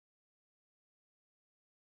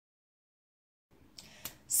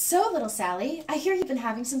So, little Sally, I hear you've been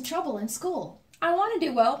having some trouble in school. I want to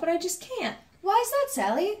do well, but I just can't. Why is that,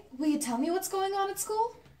 Sally? Will you tell me what's going on at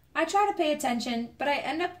school? I try to pay attention, but I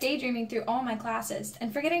end up daydreaming through all my classes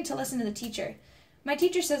and forgetting to listen to the teacher. My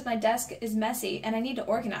teacher says my desk is messy and I need to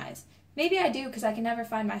organize. Maybe I do because I can never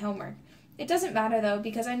find my homework. It doesn't matter though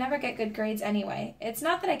because I never get good grades anyway. It's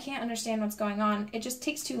not that I can't understand what's going on, it just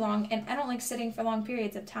takes too long and I don't like sitting for long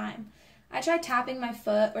periods of time. I try tapping my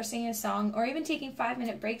foot or singing a song or even taking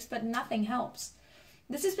 5-minute breaks, but nothing helps.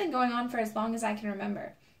 This has been going on for as long as I can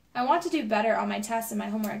remember. I want to do better on my tests and my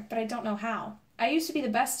homework, but I don't know how. I used to be the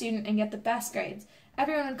best student and get the best grades.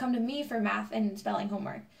 Everyone would come to me for math and spelling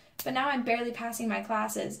homework. But now I'm barely passing my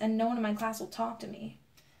classes, and no one in my class will talk to me.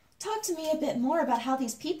 Talk to me a bit more about how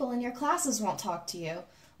these people in your classes won't talk to you.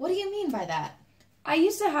 What do you mean by that? I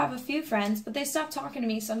used to have a few friends, but they stopped talking to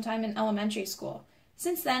me sometime in elementary school.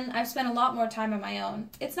 Since then, I've spent a lot more time on my own.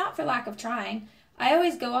 It's not for lack of trying. I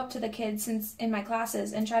always go up to the kids in my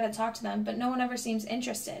classes and try to talk to them, but no one ever seems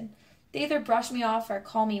interested. They either brush me off or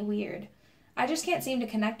call me weird. I just can't seem to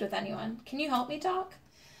connect with anyone. Can you help me talk?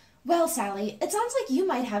 Well, Sally, it sounds like you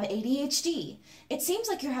might have ADHD. It seems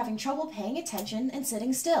like you're having trouble paying attention and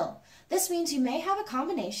sitting still. This means you may have a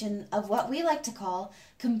combination of what we like to call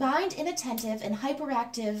combined inattentive and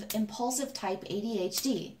hyperactive impulsive type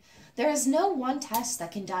ADHD. There is no one test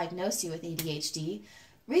that can diagnose you with ADHD.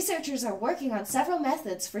 Researchers are working on several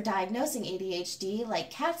methods for diagnosing ADHD like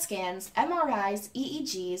CAT scans, MRIs,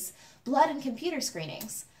 EEGs, blood and computer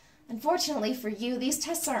screenings. Unfortunately for you, these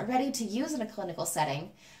tests aren't ready to use in a clinical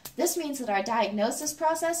setting. This means that our diagnosis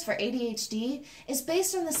process for ADHD is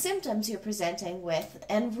based on the symptoms you're presenting with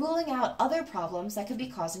and ruling out other problems that could be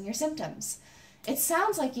causing your symptoms. It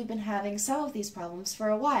sounds like you've been having some of these problems for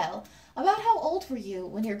a while. About how old were you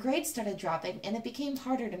when your grades started dropping and it became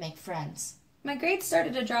harder to make friends? My grades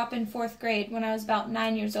started to drop in 4th grade when I was about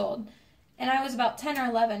 9 years old, and I was about 10 or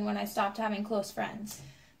 11 when I stopped having close friends.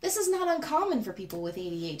 This is not uncommon for people with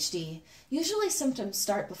ADHD. Usually symptoms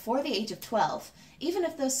start before the age of 12, even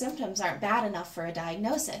if those symptoms aren't bad enough for a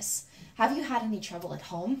diagnosis. Have you had any trouble at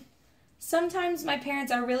home? Sometimes my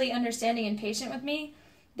parents are really understanding and patient with me.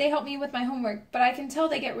 They help me with my homework, but I can tell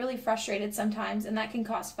they get really frustrated sometimes, and that can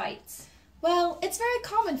cause fights. Well, it's very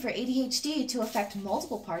common for ADHD to affect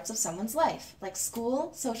multiple parts of someone's life, like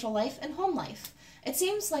school, social life, and home life. It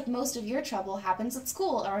seems like most of your trouble happens at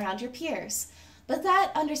school or around your peers. But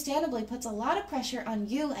that understandably puts a lot of pressure on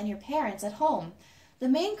you and your parents at home. The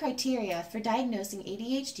main criteria for diagnosing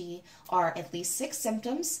ADHD are at least 6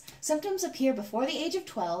 symptoms, symptoms appear before the age of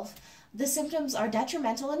 12, the symptoms are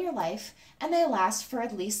detrimental in your life, and they last for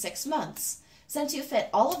at least 6 months. Since you fit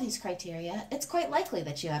all of these criteria, it's quite likely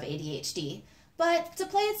that you have ADHD. But to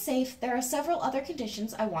play it safe, there are several other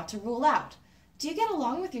conditions I want to rule out. Do you get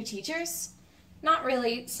along with your teachers? Not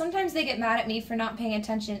really. Sometimes they get mad at me for not paying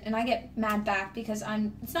attention, and I get mad back because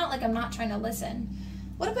it's not like I'm not trying to listen.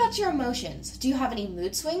 What about your emotions? Do you have any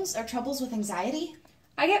mood swings or troubles with anxiety?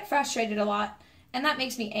 I get frustrated a lot, and that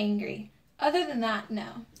makes me angry. Other than that,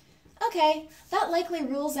 no. Okay, that likely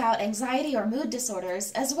rules out anxiety or mood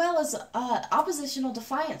disorders as well as oppositional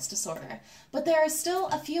defiance disorder, but there are still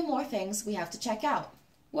a few more things we have to check out.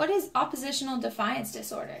 What is oppositional defiance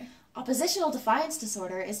disorder? Oppositional defiance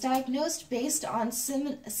disorder is diagnosed based on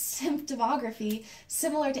symptomography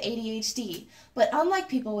similar to ADHD, but unlike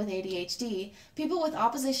people with ADHD, people with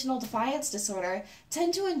oppositional defiance disorder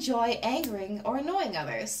tend to enjoy angering or annoying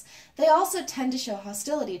others. They also tend to show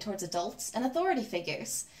hostility towards adults and authority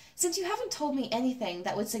figures. Since you haven't told me anything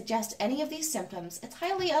that would suggest any of these symptoms, it's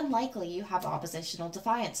highly unlikely you have oppositional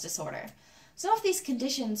defiance disorder. Some of these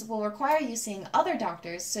conditions will require you seeing other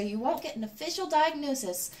doctors, so you won't get an official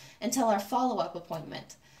diagnosis until our follow-up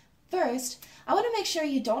appointment. First, I want to make sure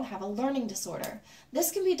you don't have a learning disorder.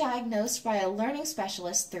 This can be diagnosed by a learning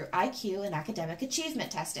specialist through IQ and academic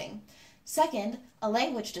achievement testing. Second, a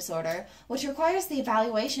language disorder, which requires the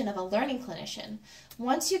evaluation of a learning clinician.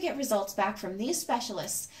 Once you get results back from these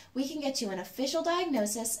specialists, we can get you an official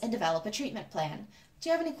diagnosis and develop a treatment plan. Do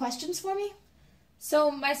you have any questions for me?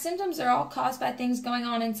 So my symptoms are all caused by things going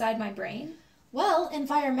on inside my brain? Well,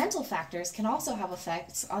 environmental factors can also have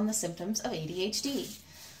effects on the symptoms of ADHD.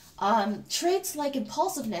 Traits like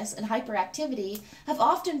impulsiveness and hyperactivity have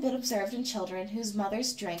often been observed in children whose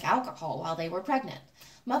mothers drank alcohol while they were pregnant.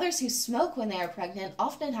 Mothers who smoke when they are pregnant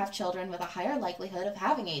often have children with a higher likelihood of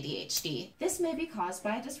having ADHD. This may be caused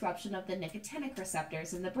by a disruption of the nicotinic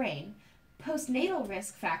receptors in the brain. Postnatal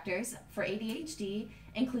risk factors for ADHD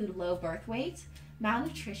include low birth weight,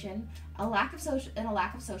 malnutrition, and a lack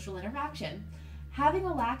of social interaction. Having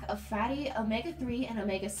a lack of fatty omega-3 and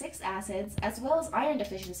omega-6 acids, as well as iron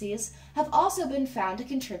deficiencies, have also been found to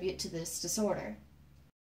contribute to this disorder.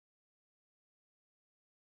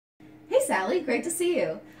 Hey Sally, great to see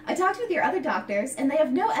you. I talked with your other doctors and they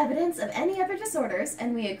have no evidence of any other disorders,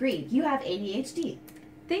 and we agreed you have ADHD.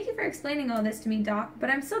 Thank you for explaining all this to me, Doc, but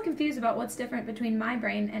I'm still confused about what's different between my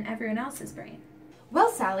brain and everyone else's brain.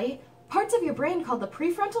 Well, Sally, parts of your brain called the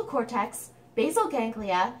prefrontal cortex, basal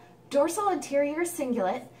ganglia, dorsal anterior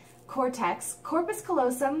cingulate, cortex, corpus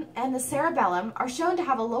callosum, and the cerebellum are shown to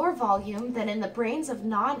have a lower volume than in the brains of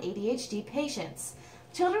non-ADHD patients.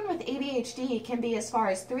 Children with ADHD can be as far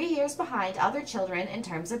as 3 years behind other children in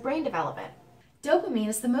terms of brain development. Dopamine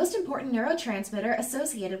is the most important neurotransmitter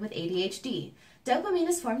associated with ADHD. Dopamine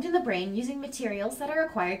is formed in the brain using materials that are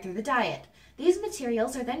acquired through the diet. These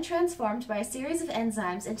materials are then transformed by a series of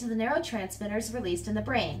enzymes into the neurotransmitters released in the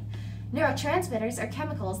brain. Neurotransmitters are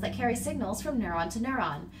chemicals that carry signals from neuron to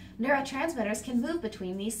neuron. Neurotransmitters can move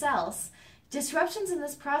between these cells. Disruptions in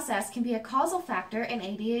this process can be a causal factor in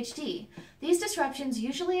ADHD. These disruptions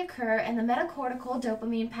usually occur in the metacortical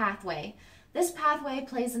dopamine pathway. This pathway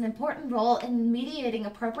plays an important role in mediating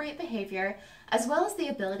appropriate behavior, as well as the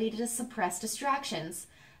ability to suppress distractions.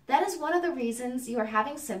 That is one of the reasons you are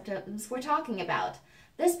having symptoms we're talking about.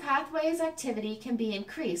 This pathway's activity can be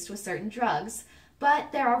increased with certain drugs,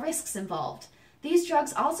 but there are risks involved. These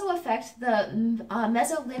drugs also affect the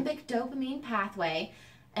mesolimbic dopamine pathway,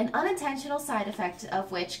 an unintentional side effect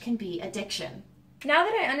of which can be addiction. Now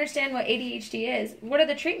that I understand what ADHD is, what are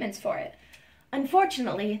the treatments for it?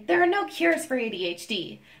 Unfortunately, there are no cures for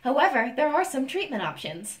ADHD. However, there are some treatment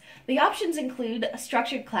options. The options include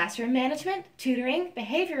structured classroom management, tutoring,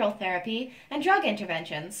 behavioral therapy, and drug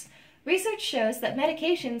interventions. Research shows that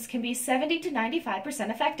medications can be 70 to 95%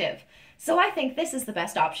 effective, so I think this is the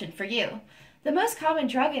best option for you. The most common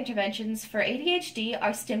drug interventions for ADHD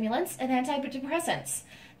are stimulants and antidepressants.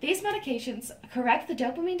 These medications correct the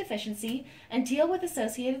dopamine deficiency and deal with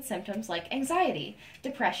associated symptoms like anxiety,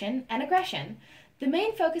 depression, and aggression. The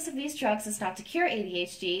main focus of these drugs is not to cure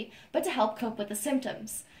ADHD, but to help cope with the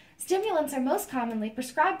symptoms. Stimulants are most commonly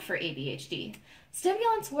prescribed for ADHD.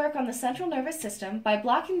 Stimulants work on the central nervous system by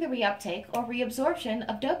blocking the reuptake or reabsorption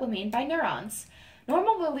of dopamine by neurons.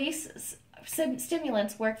 Normal release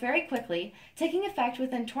stimulants work very quickly, taking effect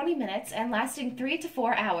within 20 minutes and lasting 3 to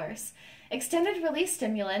 4 hours. Extended release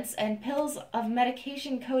stimulants and pills of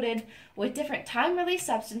medication coated with different time-release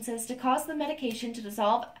substances to cause the medication to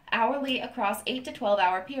dissolve hourly across 8 to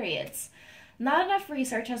 12-hour periods. Not enough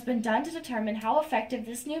research has been done to determine how effective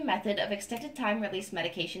this new method of extended time-release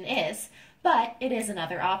medication is, but it is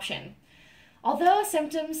another option. Although a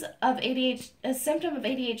symptom of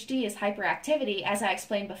ADHD is hyperactivity, as I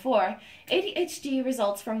explained before, ADHD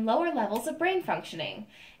results from lower levels of brain functioning.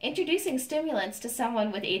 Introducing stimulants to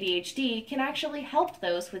someone with ADHD can actually help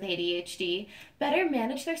those with ADHD better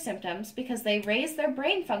manage their symptoms because they raise their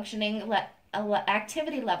brain functioning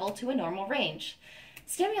activity level to a normal range.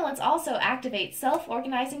 Stimulants also activate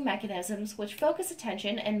self-organizing mechanisms which focus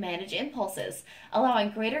attention and manage impulses,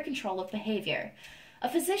 allowing greater control of behavior. A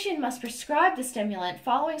physician must prescribe the stimulant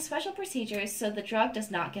following special procedures so the drug does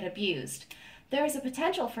not get abused. There is a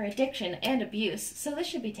potential for addiction and abuse, so this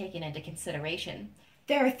should be taken into consideration.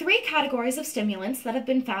 There are 3 categories of stimulants that have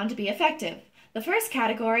been found to be effective. The first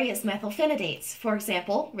category is methylphenidates, for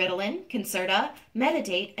example, Ritalin, Concerta,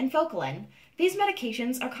 Metadate, and Focalin. These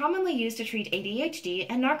medications are commonly used to treat ADHD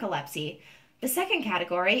and narcolepsy. The second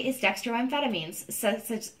category is dextroamphetamines,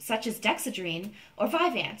 such as Dexedrine or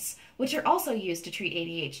Vyvanse, which are also used to treat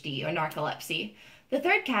ADHD or narcolepsy. The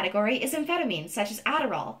third category is amphetamines, such as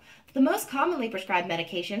Adderall. The most commonly prescribed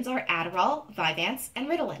medications are Adderall, Vyvanse, and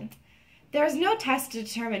Ritalin. There is no test to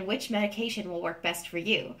determine which medication will work best for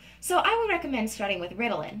you, so I would recommend starting with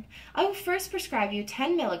Ritalin. I will first prescribe you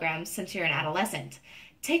 10 milligrams since you're an adolescent.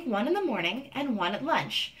 Take 1 in the morning and 1 at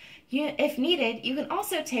lunch. If needed, you can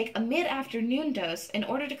also take a mid-afternoon dose in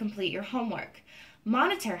order to complete your homework.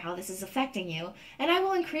 Monitor how this is affecting you, and I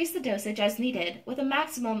will increase the dosage as needed with a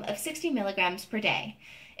maximum of 60 milligrams per day.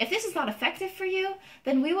 If this is not effective for you,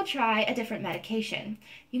 then we will try a different medication.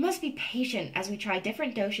 You must be patient as we try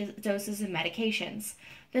different doses of medications.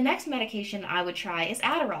 The next medication I would try is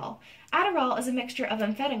Adderall. Adderall is a mixture of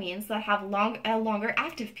amphetamines that have a longer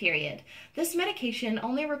active period. This medication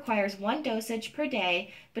only requires 1 dosage per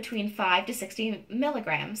day between 5 to 60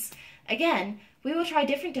 milligrams. Again, we will try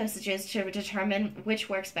different dosages to determine which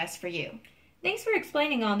works best for you. Thanks for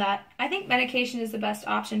explaining all that. I think medication is the best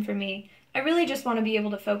option for me. I really just want to be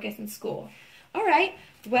able to focus in school. All right,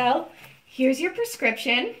 well, here's your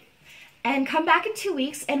prescription, and come back in 2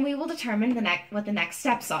 weeks and we will determine what the next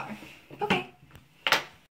steps are. Okay.